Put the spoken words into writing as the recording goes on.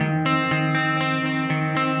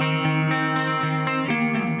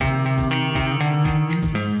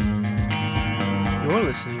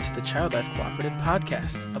the Child Life Cooperative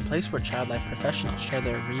Podcast, a place where child life professionals share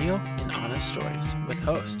their real and honest stories with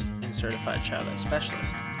host and certified child life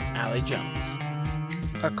specialist, Allie Jones.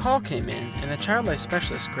 A call came in and a child life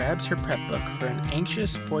specialist grabs her prep book for an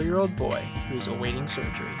anxious 4-year-old boy who's awaiting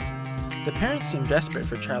surgery. The parents seem desperate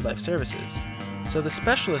for child life services, so the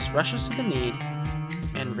specialist rushes to the need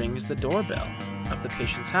and rings the doorbell of the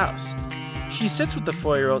patient's house. She sits with the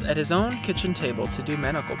 4-year-old at his own kitchen table to do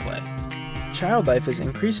medical play. Child life is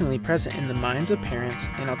increasingly present in the minds of parents,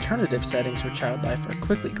 and alternative settings for child life are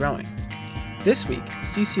quickly growing. This week,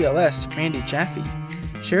 CCLS Randi Jaffe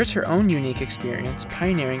shares her own unique experience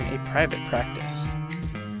pioneering a private practice.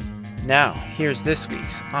 Now, here's this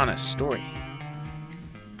week's honest story.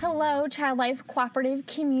 Hello, Child Life Cooperative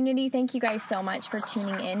community. Thank you guys so much for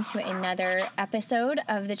tuning in to another episode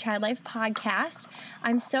of the Child Life Podcast.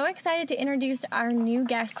 I'm so excited to introduce our new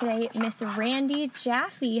guest today, Miss Randi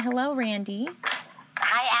Jaffe. Hello, Randi.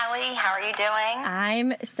 Hi, Allie. How are you doing?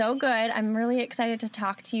 I'm so good. I'm really excited to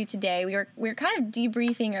talk to you today. We were kind of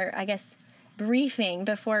debriefing, or I guess briefing,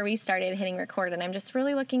 before we started hitting record, and I'm just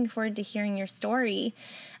really looking forward to hearing your story.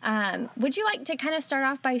 Would you like to kind of start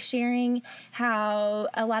off by sharing how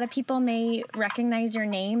a lot of people may recognize your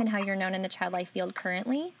name and how you're known in the child life field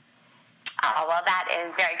currently? Oh, well, that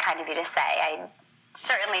is very kind of you to say. I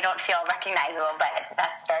certainly don't feel recognizable, but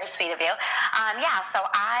that's very sweet of you. So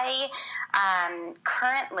I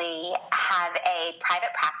currently have a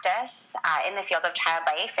private practice in the field of child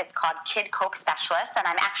life. It's called Kid Cope Specialist, and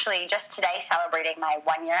I'm actually just today celebrating my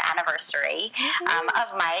 1-year anniversary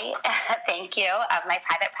of my thank you, of my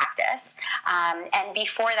private practice. And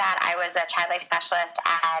before that, I was a child life specialist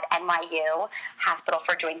at NYU Hospital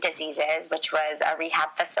for Joint Diseases, which was a rehab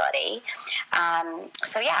facility.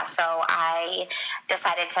 So I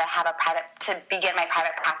decided to begin my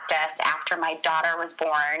private practice after my daughter was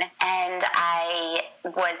born, and I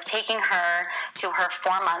was taking her to her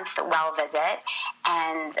 4-month well visit,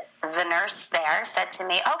 and the nurse there said to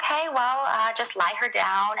me, okay, well, just lie her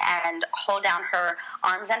down and hold down her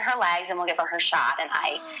arms and her legs and we'll give her shot. And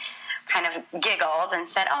I kind of giggled and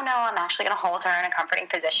said, oh no, I'm actually going to hold her in a comforting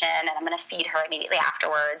position and I'm going to feed her immediately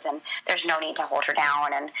afterwards, and there's no need to hold her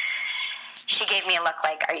down. And she gave me a look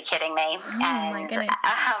like, are you kidding me? My goodness.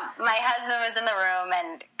 My husband was in the room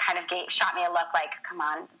and kind of shot me a look like, come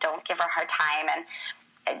on, don't give her a hard time. And,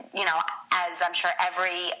 as I'm sure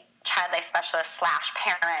every child life specialist /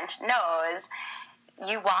 parent knows,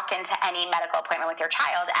 you walk into any medical appointment with your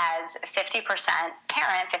child as 50%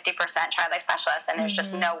 parent, 50% child life specialist, and there's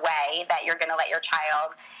just no way that you're going to let your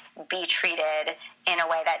child be treated in a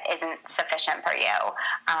way that isn't sufficient for you.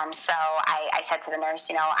 So I said to the nurse,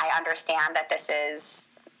 I understand that this is,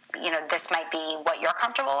 this might be what you're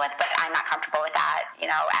comfortable with, but I'm not comfortable with that.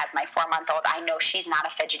 As my 4-month-old, I know she's not a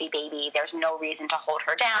fidgety baby. There's no reason to hold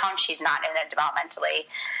her down. She's not in a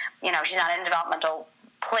developmental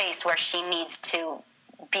place where she needs to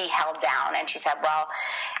be held down. And she said, well,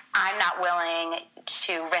 I'm not willing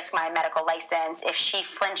to risk my medical license if she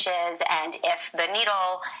flinches and if the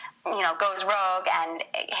needle, goes rogue and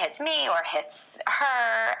it hits me or hits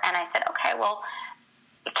her. And I said, okay, well,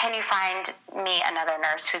 can you find me another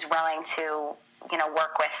nurse who's willing to,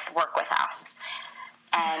 work with us?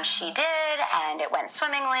 And she did, and it went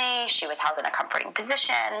swimmingly. She was held in a comforting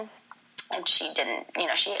position. And she didn't,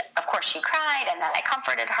 she cried, and then I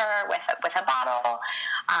comforted her with a bottle,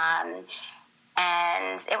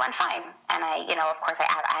 and it went fine. And I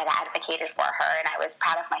had advocated for her, and I was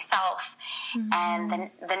proud of myself. Mm-hmm. And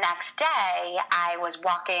the next day, I was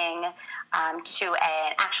walking to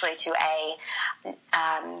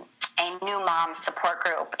a new mom support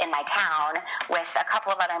group in my town with a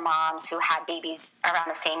couple of other moms who had babies around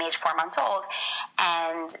the same age, 4 months old.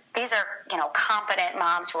 And these are, competent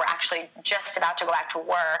moms who were actually just about to go back to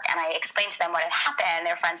work. And I explained to them what had happened.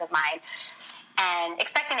 They're friends of mine. And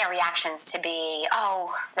expecting their reactions to be,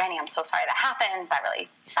 oh, Randi, I'm so sorry that happened. That really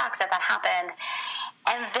sucks that happened.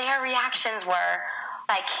 And their reactions were,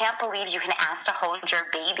 I can't believe you can ask to hold your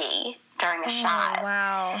baby during the shot.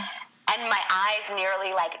 Wow. And my eyes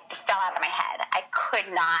nearly fell out of my head. I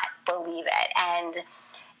could not believe it. And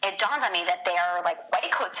it dawned on me that their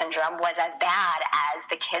white coat syndrome was as bad as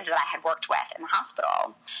the kids that I had worked with in the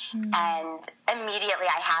hospital. Mm. And immediately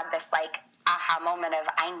I had this aha moment of,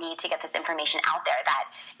 I need to get this information out there, that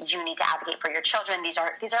you need to advocate for your children. These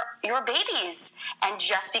are your babies. And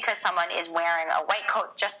just because someone is wearing a white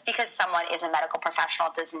coat, just because someone is a medical professional,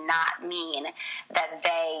 does not mean that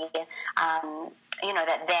they,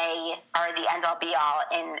 that they are the end all be all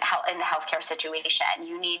in the healthcare situation.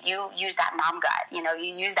 You use that mom gut, you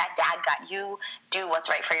use that dad gut. You do what's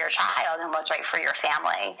right for your child and what's right for your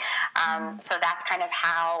family. So that's kind of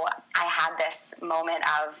how I had this moment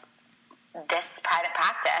of, this private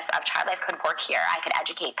practice of Child Life could work here. I could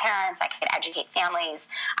educate parents, I could educate families,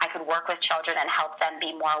 I could work with children and help them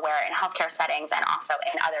be more aware in healthcare settings and also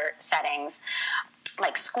in other settings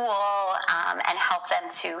like school, and help them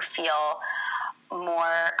to feel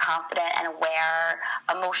more confident and aware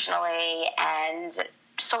emotionally and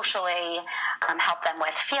socially, help them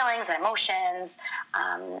with feelings and emotions,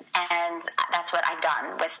 and that's what I've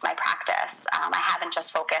done with my practice. I haven't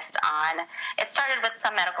just focused on, it started with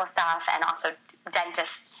some medical stuff and also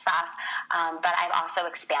dentist stuff, but I've also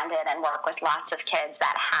expanded and work with lots of kids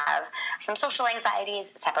that have some social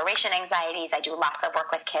anxieties, separation anxieties. I do lots of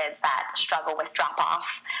work with kids that struggle with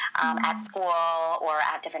drop-off at school or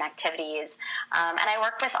at different activities, and I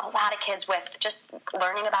work with a lot of kids with just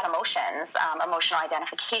learning about emotions, emotional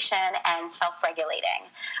identification, and self-regulating.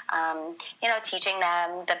 Teaching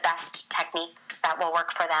them the best techniques that will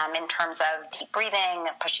work for them in terms of deep breathing,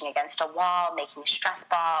 pushing against a wall, making stress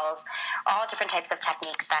balls, all different types of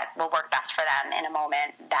techniques that will work best for them in a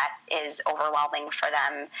moment that is overwhelming for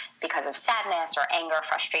them because of sadness or anger,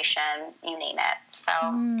 frustration, you name it. So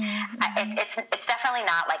it's definitely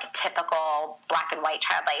not like a typical black and white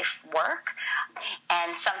child life work.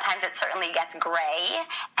 And sometimes it certainly gets gray,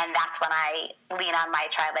 and that's when I lean on my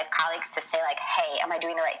Child Life colleagues to say, like, hey, am I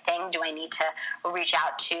doing the right thing? Do I need to reach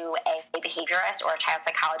out to a behaviorist or a child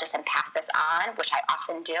psychologist and pass this on, which I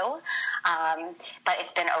often do. But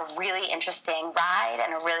it's been a really interesting ride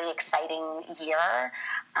and a really exciting year,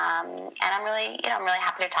 and I'm really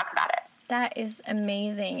happy to talk about it. That is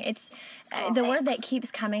amazing. It's the word that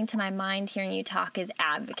keeps coming to my mind hearing you talk is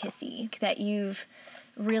advocacy, that you've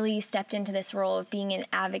really stepped into this role of being an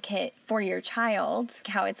advocate for your child,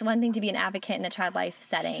 how it's one thing to be an advocate in a child life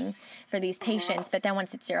setting for these patients, but then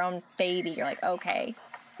once it's your own baby, you're like, okay,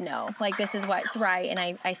 no, like this is what's right,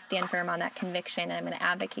 and I stand firm on that conviction, and I'm going to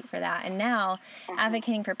advocate for that. And now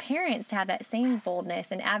advocating for parents to have that same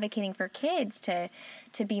boldness and advocating for kids to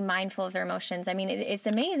be mindful of their emotions. I mean, it's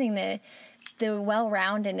amazing the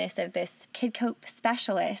well-roundedness of this Kid Cope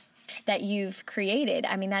specialists that you've created.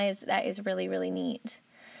 I mean, that is really, really neat.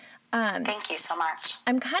 Thank you so much.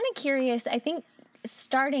 I'm kind of curious, I think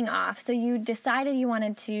starting off, so you decided you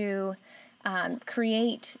wanted to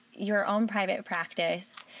create your own private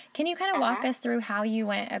practice. Can you kind of walk us through how you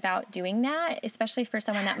went about doing that, especially for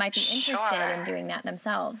someone that might be interested in doing that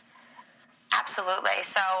themselves? Absolutely.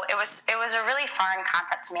 So it was a really foreign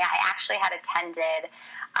concept to me. I actually had attended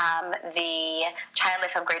the Child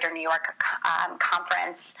Life of Greater New York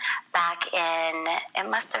conference back in, it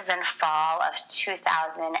must have been fall of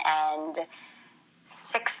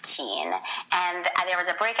 2016, and there was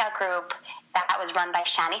a breakout group that was run by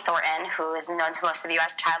Shani Thornton, who is known to most of you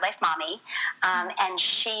as Child Life Mommy, and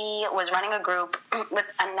she was running a group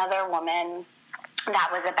with another woman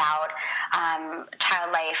that was about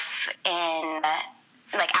child life in,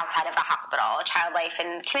 like, outside of the hospital, child life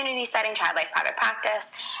in community setting, child life private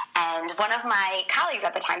practice. And one of my colleagues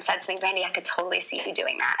at the time said to me, Randi, I could totally see you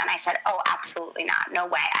doing that. And I said, oh, absolutely not. No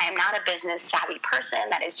way. I am not a business savvy person.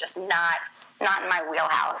 That is just not in my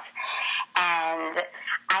wheelhouse. And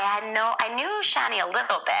I knew Shani a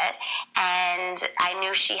little bit, and I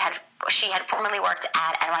knew she had formerly worked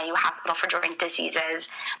at NYU Hospital for Drink Diseases,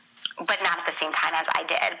 but not at the same time as I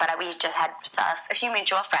did. But we just had a few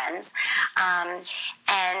mutual friends. And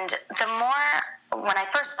when I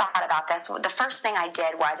first thought about this, the first thing I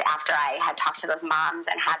did was, after I had talked to those moms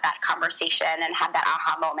and had that conversation and had that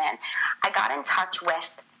aha moment, I got in touch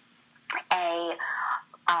with a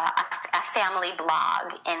family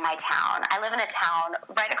blog in my town. I live in a town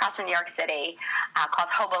right across from New York City called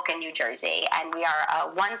Hoboken, New Jersey, and we are a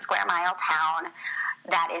 1 square mile town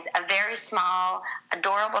that is a very small,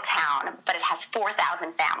 adorable town, but it has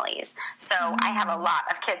 4,000 families. So I have a lot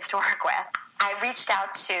of kids to work with. I reached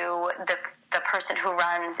out to the person who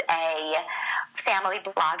runs a family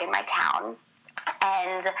blog in my town,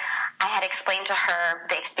 and I had explained to her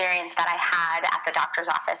the experience that I had at the doctor's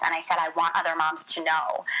office, and I said, I want other moms to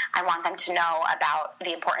know. I want them to know about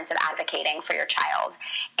the importance of advocating for your child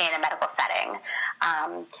in a medical setting.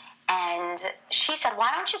 And she said, why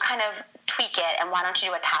don't you kind of tweak it, and why don't you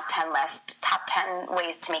do a top 10 list, top 10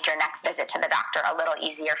 ways to make your next visit to the doctor a little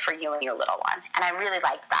easier for you and your little one. And I really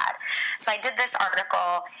liked that. So I did this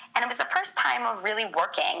article, and it was the first time of really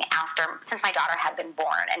working since my daughter had been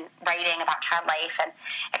born, and writing about child life. And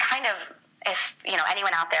it kind of, if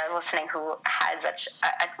anyone out there is listening who has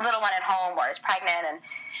a little one at home or is pregnant, and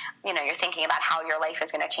you're thinking about how your life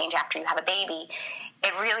is going to change after you have a baby,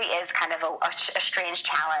 it really is kind of a strange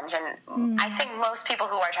challenge. And I think most people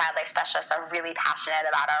who are child life specialists are really passionate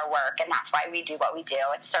about our work, and that's why we do what we do.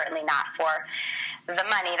 It's certainly not for the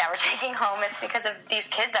money that we're taking home. It's because of these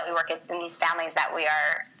kids that we work with, and these families that we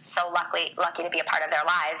are so lucky to be a part of their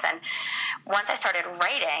lives. And once I started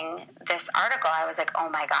writing this article, I was like, oh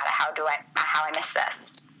my God, how I missed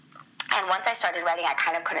this. And once I started writing, I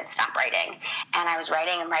kind of couldn't stop writing. And I was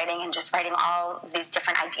writing and just writing all these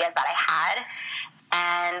different ideas that I had.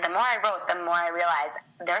 And the more I wrote, the more I realized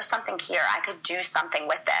there's something here. I could do something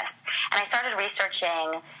with this. And I started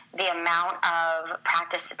researching the amount of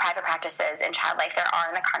private practices in child life there are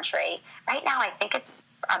in the country. Right now, I think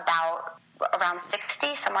it's about around 60,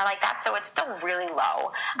 somewhere like that. So it's still really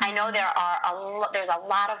low. I know there's a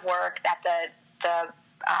lot of work that the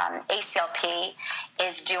ACLP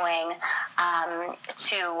is doing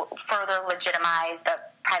to further legitimize the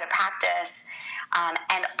private practice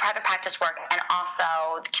and private practice work, and also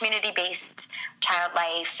the community-based child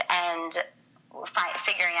life, and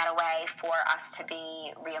figuring out a way for us to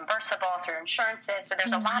be reimbursable through insurances. So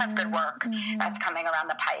there's a lot of good work that's coming around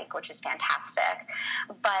the pike, which is fantastic.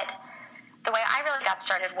 But the way I really got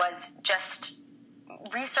started was just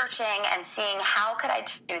researching and seeing, how could I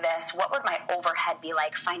do this? What would my overhead be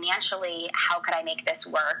like financially? How could I make this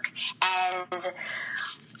work? And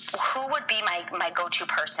who would be my go-to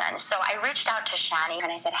person? So I reached out to Shani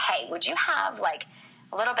and I said, hey, would you have like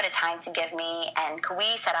a little bit of time to give me, and could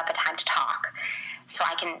we set up a time to talk so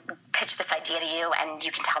I can pitch this idea to you and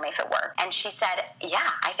you can tell me if it worked? And she said, yeah,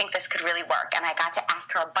 I think this could really work. And I got to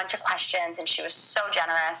ask her a bunch of questions, and she was so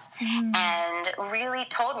generous and really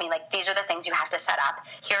told me, like, these are the things you have to set up.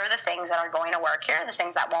 Here are the things that are going to work. Here are the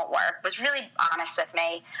things that won't work. Was really honest with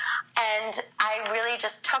me. And I really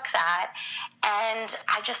just took that, and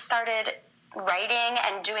I just started writing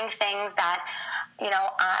and doing things that,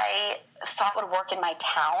 I thought would work in my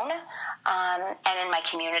town and in my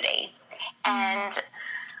community. And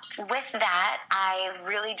with that, I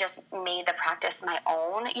really just made the practice my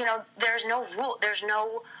own. There's no rule. There's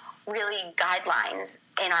no really guidelines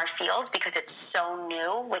in our field because it's so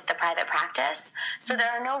new with the private practice. So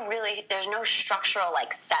there's no structural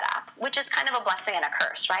like setup, which is kind of a blessing and a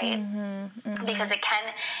curse, right? Because it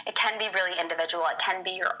can be really individual. It can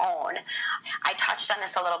be your own. I touched on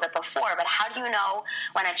this a little bit before, but how do you know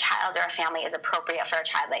when a child or a family is appropriate for a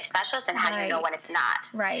child life specialist, and how do you know when it's not?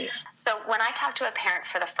 Right. So when I talk to a parent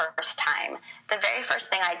for the first time, the very first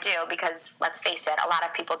thing I do, because let's face it, a lot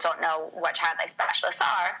of people don't know what child life specialists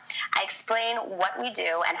are, I explain what we do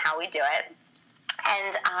and how we do it,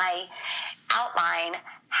 and I outline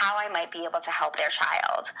how I might be able to help their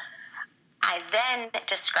child. I then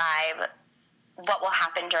describe what will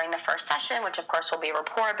happen during the first session, which of course will be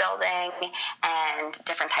rapport building and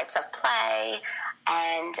different types of play.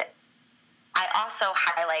 And I also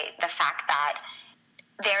highlight the fact that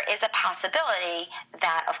there is a possibility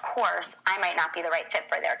that, of course, I might not be the right fit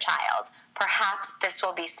for their child. Perhaps this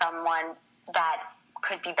will be someone that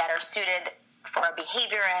could be better suited for a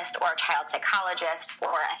behaviorist or a child psychologist or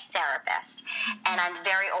a therapist. And I'm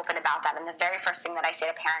very open about that. And the very first thing that I say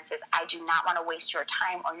to parents is, I do not want to waste your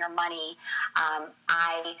time or your money.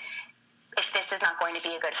 If this is not going to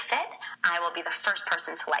be a good fit, I will be the first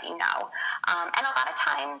person to let you know. And a lot of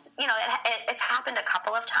times, it's happened a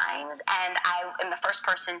couple of times, and I am the first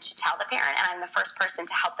person to tell the parent, and I'm the first person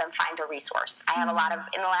to help them find a resource. I have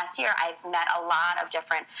in the last year, I've met a lot of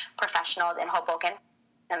different professionals in Hoboken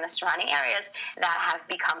and the surrounding areas that have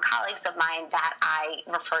become colleagues of mine that I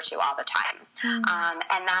refer to all the time.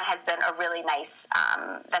 And that has been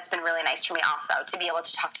that's been really nice for me also, to be able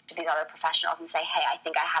to talk to these other professionals and say, hey, I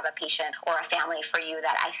think I have a patient or a family for you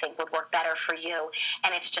that I think would work better for you,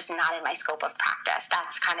 and it's just not in my scope of practice.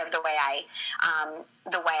 That's kind of the way I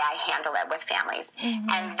handle it with families.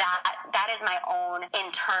 And that is my own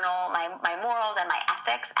internal, my morals and my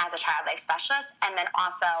ethics as a child life specialist. And then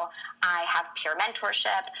also I have peer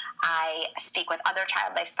mentorship. I speak with other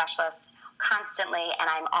child life specialists constantly, and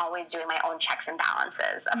I'm always doing my own checks and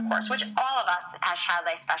balances, of course, which all of us as child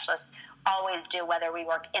life specialists always do, whether we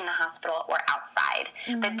work in the hospital or outside.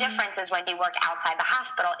 The difference is when you work outside the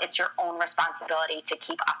hospital, it's your own responsibility to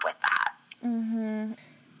keep up with that.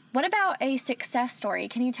 What about a success story?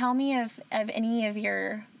 Can you tell me of any of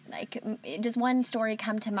your, does one story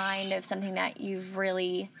come to mind of something that you've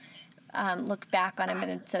really look back on and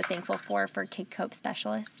been so thankful for Kid Cope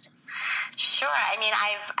Specialist? Sure. I mean,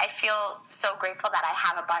 I feel so grateful that I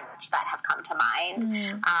have a bunch that have come to mind.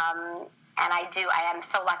 And I am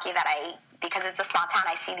so lucky that because it's a small town,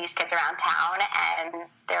 I see these kids around town and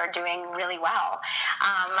they're doing really well.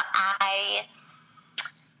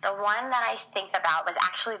 The one that I think about was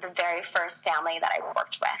actually the very first family that I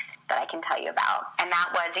worked with that I can tell you about. And that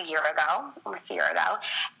was almost a year ago.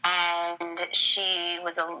 And she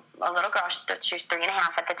was a little girl. She was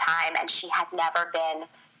 3.5 at the time, and she had never been.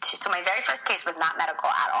 So my very first case was not medical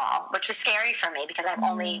at all, which was scary for me because I've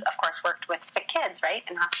only, of course, worked with sick kids, right,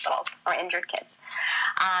 in hospitals or injured kids.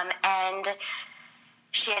 And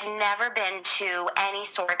she had never been to any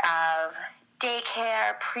sort of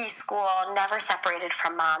daycare, preschool, never separated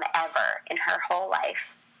from mom ever in her whole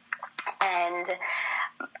life. And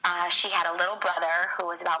she had a little brother who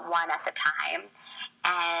was about 1 at the time,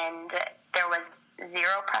 and there was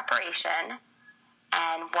zero preparation.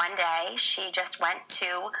 And one day she just went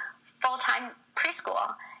to full-time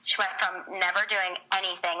preschool. She went from never doing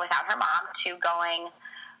anything without her mom to going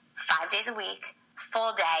 5 days a week,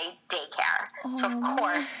 full day daycare. Oh. So of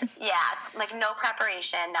course, like no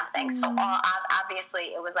preparation, nothing. So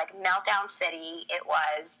obviously it was like meltdown city. It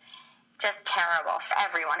was just terrible for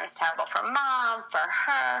everyone. It was terrible for mom, for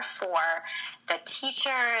her, for the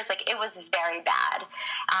teachers. Like it was very bad.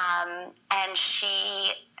 And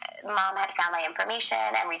mom had found my information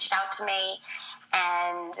and reached out to me,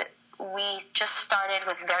 and we just started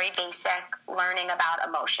with very basic learning about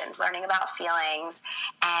emotions, learning about feelings,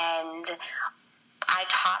 and I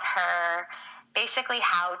taught her basically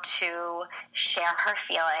how to share her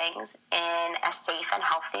feelings in a safe and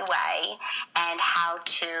healthy way, and how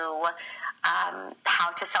to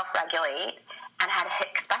self-regulate and how to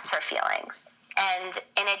express her feelings. And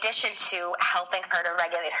in addition to helping her to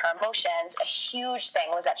regulate her emotions, a huge thing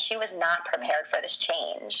was that she was not prepared for this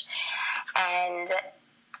change. And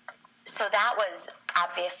so that was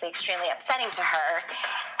obviously extremely upsetting to her.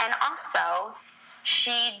 And also,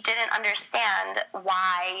 she didn't understand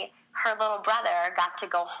why her little brother got to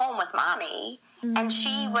go home with mommy, and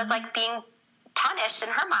she was like being punished in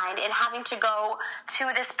her mind in having to go to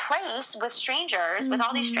this place with strangers, with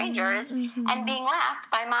all these strangers, and being left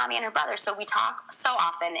by mommy and her brother. So we talk so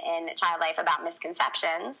often in Child Life about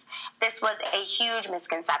misconceptions. This was a huge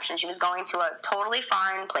misconception. She was going to a totally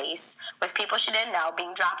foreign place with people she didn't know,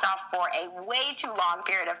 being dropped off for a way too long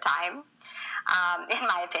period of time, in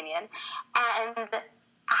my opinion, and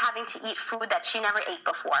having to eat food that she never ate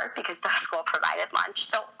before because the school provided lunch.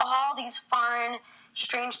 So all these foreign,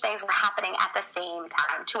 strange things were happening at the same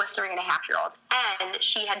time to a 3.5-year-old. And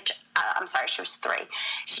she had, she was 3.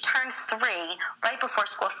 She turned 3 right before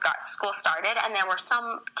school started, and there were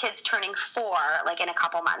some kids turning 4, like in a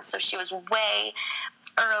couple months. So she was way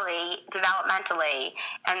early developmentally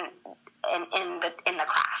and in the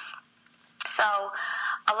class. So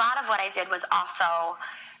a lot of what I did was also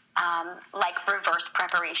like reverse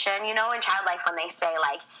preparation. You know, in Child Life when they say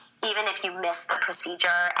like, even if you missed the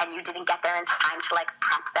procedure and you didn't get there in time to like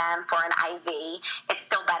prep them for an IV, it's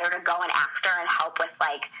still better to go in after and help with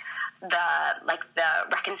like the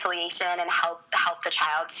reconciliation and help the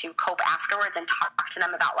child to cope afterwards and talk to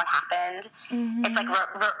them about what happened. It's like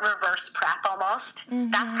reverse prep almost.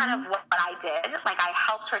 That's kind of what I did. Like I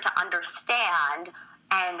helped her to understand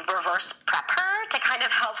and reverse prep her to kind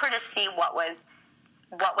of help her to see what was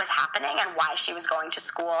happening and why she was going to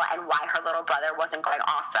school and why her little brother wasn't going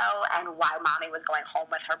also and why mommy was going home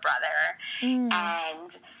with her brother.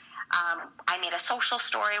 And I made a social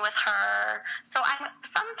story with her. So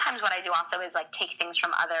sometimes what I do also is like take things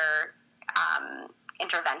from other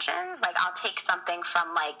interventions. Like I'll take something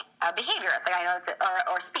from like a behaviorist, like I know it's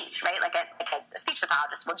or speech, right? Like a speech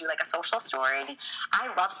pathologist will do like a social story.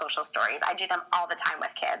 I love social stories. I do them all the time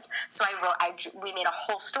with kids. So we made a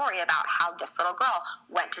whole story about how this little girl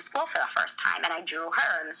went to school for the first time, and I drew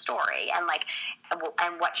her in the story and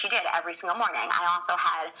what she did every single morning. I also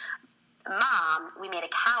had mom, we made a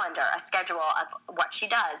calendar, a schedule of what she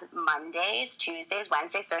does Mondays, Tuesdays,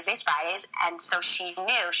 Wednesdays, Thursdays, Fridays, and so she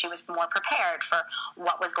knew she was more prepared for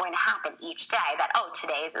what was going to happen each day, that,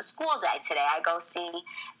 today is a school day, today I go see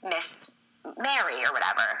Miss Mary or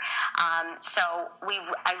whatever. So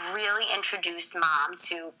I really introduced mom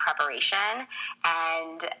to preparation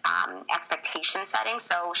and expectation setting.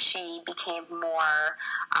 So she became more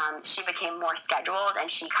scheduled, and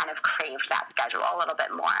she kind of craved that schedule a little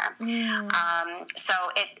bit more. So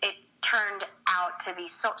it turned out to be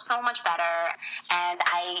so much better, and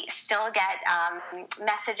I still get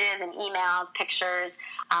messages and emails, pictures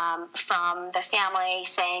from the family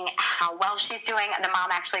saying how well she's doing. The mom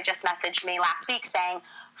actually just messaged me last week saying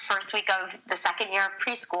first week of the second year of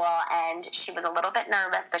preschool, and she was a little bit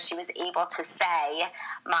nervous, but she was able to say,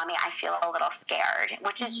 "Mommy, I feel a little scared,"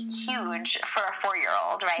 which is huge for a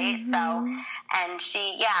 4-year-old, right? Mm-hmm. So, and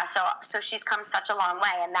so she's come such a long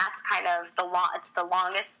way, and that's kind of it's the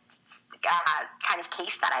longest kind of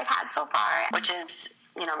case that I've had so far, which is,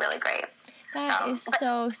 really great. That is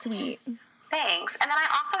so sweet. Thanks. And then I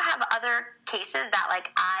also have other cases that,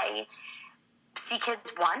 like, I see kids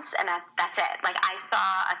once, and that's it. Like, I saw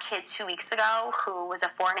a kid 2 weeks ago who was a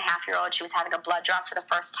 4.5-year-old. She was having a blood draw for the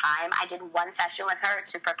first time. I did one session with her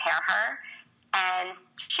to prepare her, and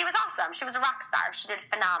she was awesome. She was a rock star. She did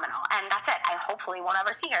phenomenal. And that's it. I hopefully won't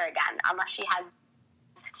ever see her again unless she has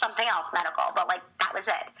something else medical, but, like, that was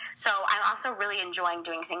it. So I'm also really enjoying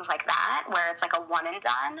doing things like that, where it's like a one and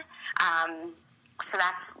done. So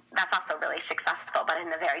that's also really successful, but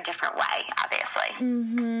in a very different way, obviously.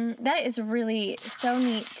 Mm-hmm. That is really so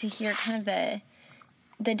neat to hear, kind of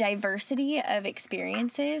the diversity of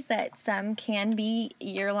experiences, that some can be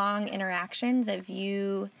year-long interactions of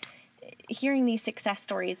you hearing these success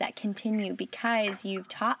stories that continue because you've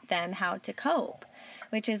taught them how to cope,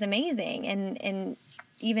 which is amazing. And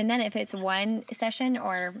even then, if it's one session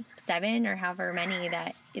or 7 or however many,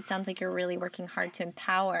 that it sounds like you're really working hard to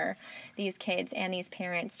empower these kids and these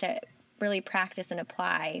parents to really practice and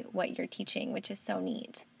apply what you're teaching, which is so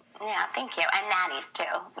neat. Yeah, thank you. And nannies, too.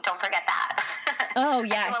 Don't forget that. Oh,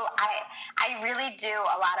 yes. So I really do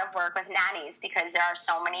a lot of work with nannies, because there are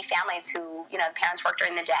so many families who, the parents work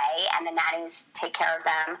during the day and the nannies take care of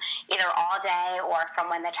them either all day or from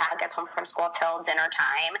when the child gets home from school till dinner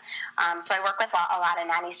time. So I work with a lot of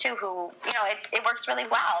nannies, too, who, it works really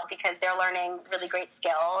well because they're learning really great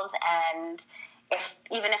skills, and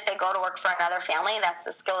even if they go to work for another family, that's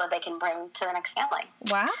the skill that they can bring to the next family.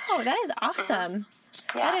 Wow, that is awesome.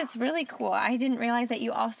 Mm-hmm. Yeah. That is really cool. I didn't realize that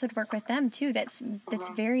you also work with them too. That's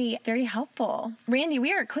very, very helpful. Randy,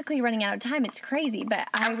 we are quickly running out of time. It's crazy, but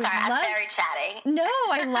I'm very chatty. No,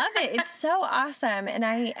 I love it. It's so awesome. And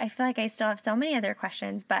I feel like I still have so many other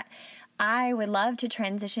questions, but I would love to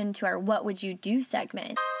transition to our What Would You Do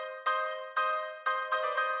segment.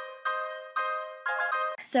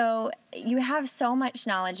 So you have so much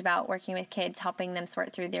knowledge about working with kids, helping them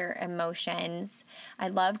sort through their emotions.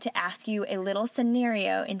 I'd love to ask you a little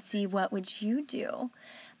scenario and see what would you do.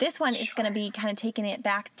 This one is going to be kind of taking it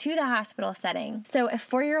back to the hospital setting. So a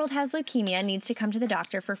 4-year-old has leukemia, needs to come to the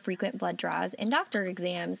doctor for frequent blood draws and doctor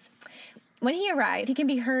exams. When he arrived, he can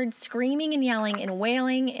be heard screaming and yelling and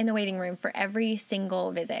wailing in the waiting room for every single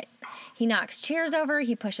visit. He knocks chairs over,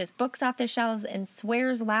 he pushes books off the shelves, and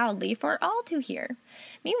swears loudly for all to hear.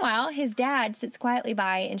 Meanwhile, his dad sits quietly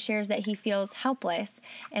by and shares that he feels helpless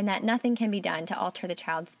and that nothing can be done to alter the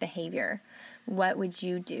child's behavior. What would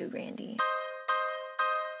you do, Randy?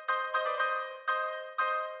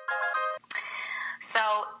 So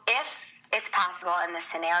if it's possible in this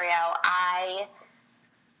scenario, I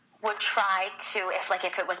would try to,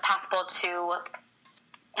 if it was possible to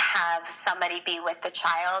have somebody be with the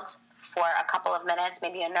child for a couple of minutes,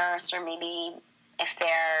 maybe a nurse, or maybe if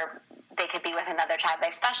they could be with another child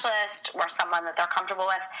life specialist or someone that they're comfortable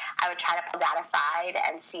with, I would try to pull Dad aside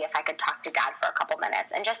and see if I could talk to Dad for a couple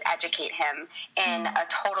minutes and just educate him in a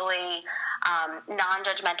totally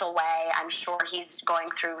non-judgmental way. I'm sure he's going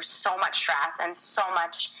through so much stress and so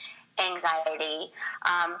much anxiety,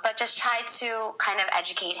 but just try to kind of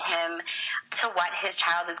educate him to what his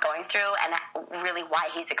child is going through and really why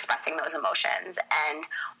he's expressing those emotions and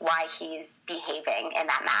why he's behaving in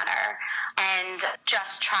that manner, and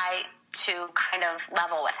just try to kind of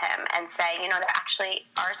level with him and say, there actually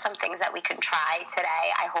are some things that we can try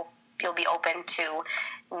today. I hope you'll be open to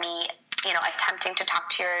me, attempting to talk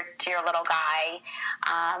to your little guy,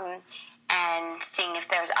 and seeing if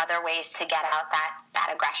there's other ways to get out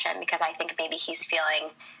that aggression, because I think maybe he's feeling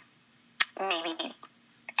maybe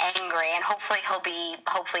angry, and hopefully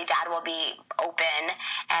Dad will be open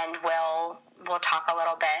and we'll talk a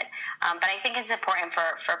little bit. But I think it's important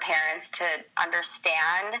for parents to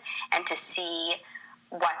understand and to see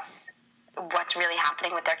what's really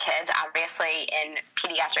happening with their kids. Obviously, in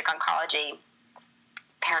pediatric oncology,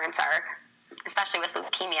 parents are, especially with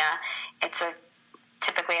leukemia, it's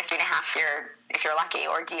typically a 3.5-year, if you're lucky,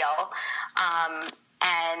 ordeal.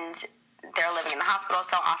 And they're living in the hospital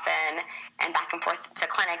so often and back and forth to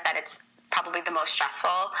clinic that it's probably the most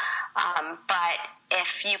stressful. But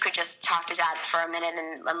if you could just talk to Dad for a minute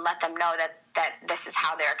and let them know that this is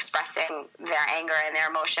how they're expressing their anger and their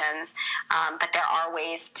emotions, but there are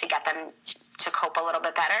ways to get them to cope a little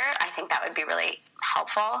bit better, I think that would be really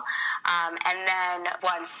helpful. And then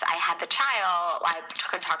once I had the child, I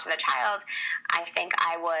could talk to the child, I think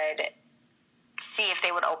I would see if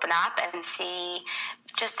they would open up and see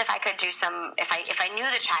just if I could do some, if I knew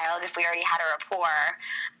the child, if we already had a rapport,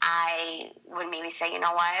 I would maybe say, you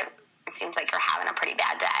know what, it seems like you're having a pretty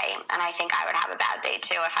bad day. And I think I would have a bad day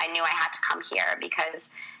too if I knew I had to come here, because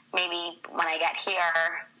maybe when I get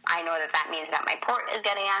here, I know that means that my port is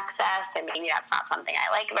getting access, and maybe that's not something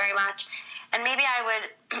I like very much. And maybe I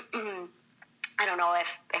would, I don't know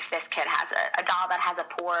if this kid has a doll that has a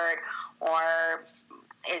port, or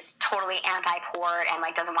is totally anti-port and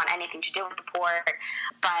like doesn't want anything to do with the port.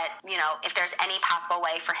 But, you know, if there's any possible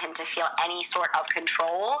way for him to feel any sort of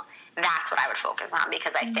control, that's what I would focus on,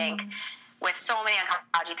 because I think with so many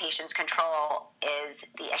oncology patients, control is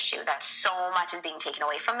the issue. That so much is being taken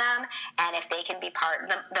away from them, and if they can be part,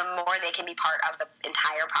 the more they can be part of the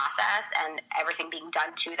entire process and everything being done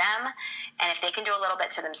to them, and if they can do a little bit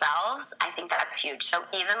to themselves, I think that's huge. So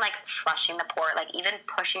even like flushing the port, like even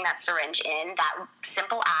pushing that syringe in, that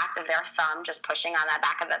simple act of their thumb just pushing on that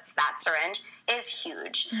back of that syringe is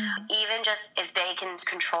huge. Even just if they can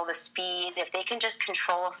control the speed, if they can just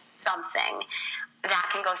control something,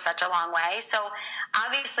 that can go such a long way. So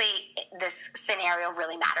obviously this scenario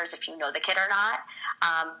really matters if you know the kid or not,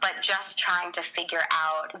 but just trying to figure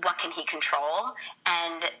out what can he control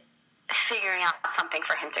and figuring out something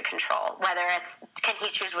for him to control, whether it's, can he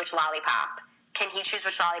choose which lollipop? Can he choose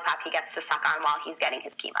which lollipop he gets to suck on while he's getting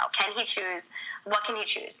his chemo? Can he choose? What can he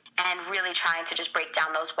choose? And really trying to just break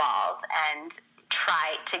down those walls and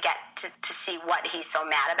try to get to see what he's so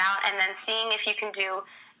mad about, and then seeing if you can do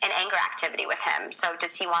an anger activity with him. So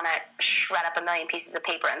does he want to shred up a million pieces of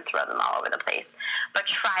paper and throw them all over the place? But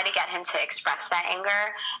try to get him to express that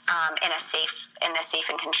anger in a safe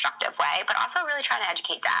and constructive way, but also really trying to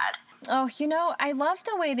educate dad. Oh, you know, I love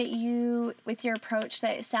the way that you, with your approach,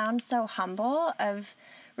 that it sounds so humble, of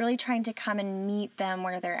really trying to come and meet them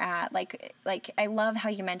where they're at. Like I love how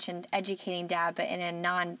you mentioned educating dad, but in a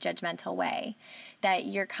non-judgmental way, that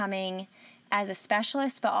you're coming as a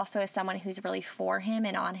specialist, but also as someone who's really for him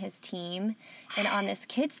and on his team and on this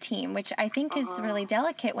kid's team, which I think is really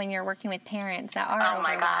delicate when you're working with parents that are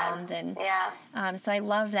overwhelmed. And so I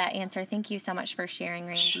love that answer. Thank you so much for sharing,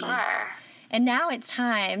 Randi. Sure. And now it's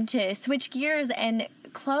time to switch gears and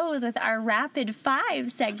close with our Rapid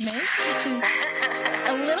 5 segment, which is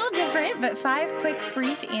a little different, but 5 quick,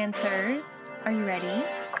 brief answers. Are you ready?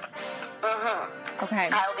 Okay.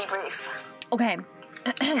 I'll be brief. Okay.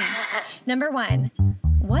 Number 1,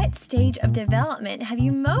 what stage of development have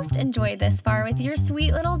you most enjoyed this far with your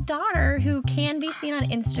sweet little daughter, who can be seen on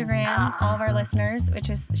Instagram, all of our listeners,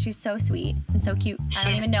 she's so sweet and so cute. I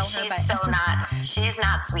don't even know her, but she's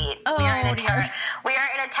not sweet. Oh, we are in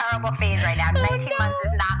a terrible phase right now. 19 months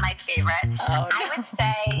is not my favorite. Oh, no. I would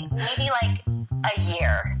say maybe like a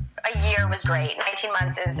year. A year was great. 19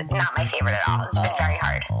 months is not my favorite at all. It's been very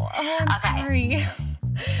hard. Oh, I'm sorry.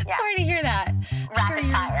 Yes. Sorry to hear that. Rapid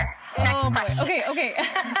fire. Next question. Okay.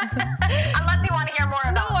 Unless you want to hear more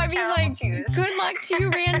about good luck to you,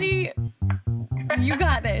 Randi. You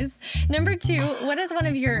got this. Number 2, what is one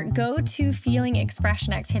of your go-to feeling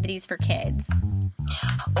expression activities for kids?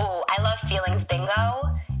 Oh, I love feelings bingo.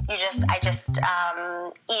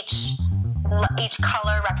 Each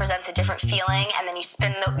color represents a different feeling, and then you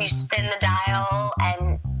spin the dial,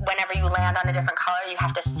 and whenever you land on a different color, you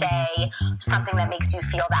have to say something that makes you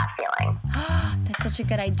feel that feeling. That's such a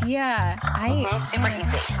good idea. Super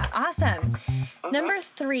easy. Awesome. Number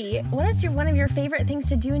 3, what is one of your favorite things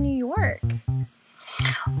to do in New York?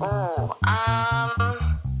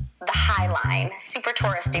 The High Line. Super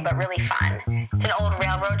touristy, but really fun. It's an old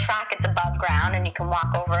railroad track. It's above ground, and you can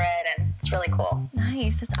walk over it, and it's really cool.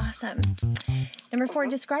 Nice. That's awesome. Number 4,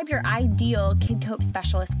 describe your ideal Kid Cope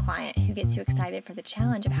specialist client who gets you excited for the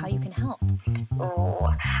challenge of how you can help.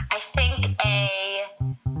 I think a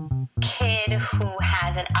kid who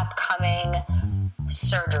has an upcoming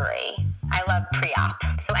surgery. I love pre-op.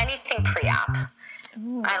 So anything pre-op.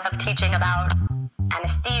 Ooh. I love teaching about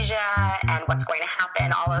anesthesia and what's going to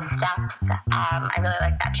happen, all those steps. I really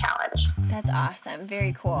like that challenge. That's awesome.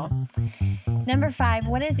 Very cool. Number 5,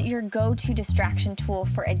 what is your go-to distraction tool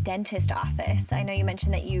for a dentist office? I know you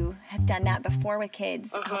mentioned that you have done that before with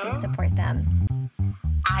kids, helping support them.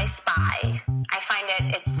 I Spy. I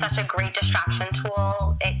find it's such a great distraction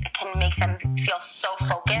tool. It can make them feel so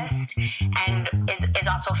focused, and is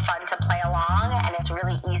also fun to play along, and it's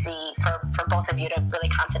really easy for both of you to really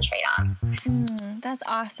concentrate on. That's That's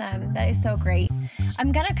awesome. That is so great.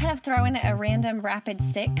 I'm going to kind of throw in a random rapid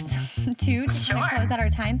 6 too to kind of close out our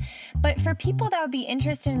time. But for people that would be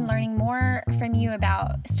interested in learning more from you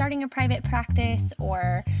about starting a private practice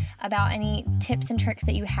or about any tips and tricks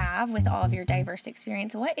that you have with all of your diverse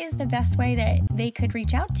experience, what is the best way that they could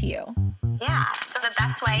reach out to you? Yeah, so the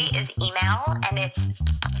best way is email, and it's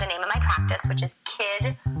the name of my practice, which is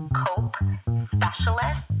Kid Cope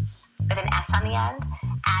Specialists with an S on the end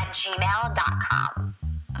 @gmail.com.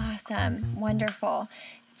 Awesome. Wonderful.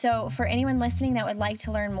 So for anyone listening that would like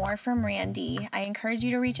to learn more from Randi, I encourage you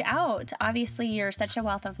to reach out. Obviously, you're such a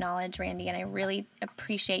wealth of knowledge, Randi, and I really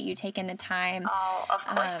appreciate you taking the time. Oh, of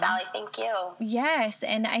course, Sally. Thank you. Yes,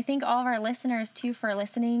 and I thank all of our listeners, too, for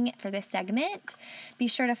listening for this segment. Be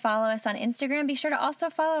sure to follow us on Instagram. Be sure to also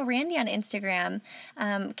follow Randi on Instagram,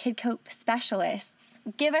 Kid Cope Specialists.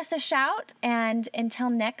 Give us a shout, and until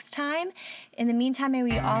next time, in the meantime, may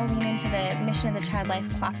we all lean into the mission of the Child Life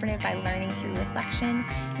Cooperative by learning through reflection,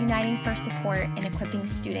 uniting for support, and equipping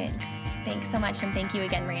students. Thanks so much, and thank you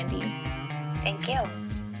again, Randi. Thank you.